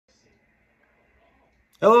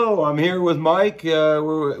Hello, I'm here with Mike.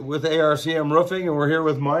 We're with ARCM Roofing, and we're here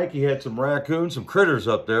with Mike. He had some raccoons, some critters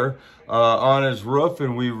up there on his roof,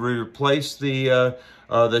 and we replaced the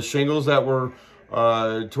shingles that were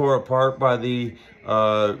tore apart by the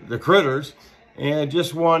critters. And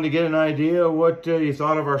just wanted to get an idea of what you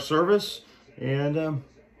thought of our service, and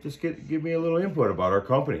just give me a little input about our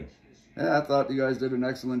company. Yeah, I thought you guys did an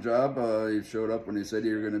excellent job. You showed up when you said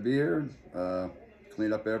you were going to be here,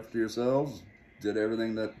 cleaned up after yourselves, did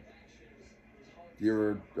everything that you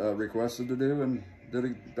were requested to do, and did a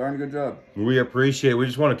darn good job. We appreciate it. We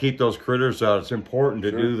just want to keep those critters out. It's important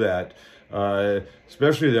to do that,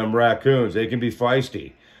 especially them raccoons. They can be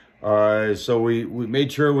feisty. So we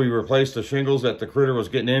made sure we replaced the shingles that the critter was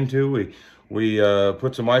getting into. We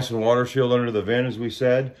put some ice and water shield under the vent, as we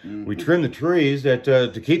said. We trimmed the trees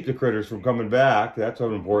to keep the critters from coming back. That's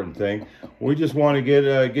an important thing. We just want to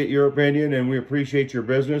get your opinion, and we appreciate your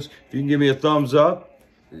business. If you can give me a thumbs up.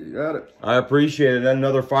 You got it. I appreciate it. And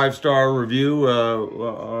another 5-star review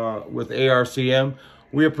with ARCM.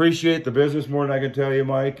 We appreciate the business more than I can tell you,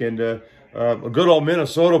 Mike. And a good old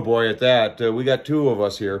Minnesota boy at that. We got 2 of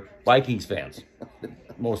us here, Vikings fans,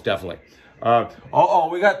 most definitely.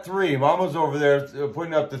 We got 3. Mama's over there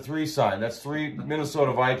putting up the 3 sign. That's 3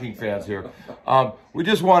 Minnesota Viking fans here. We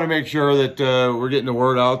just want to make sure that we're getting the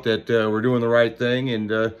word out that we're doing the right thing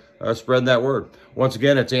and spreading that word. Once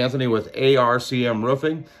again, it's Anthony with ARCM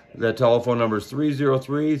Roofing. The telephone number is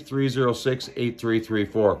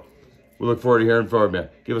 303-306-8334. We look forward to hearing from you.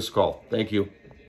 Give us a call. Thank you.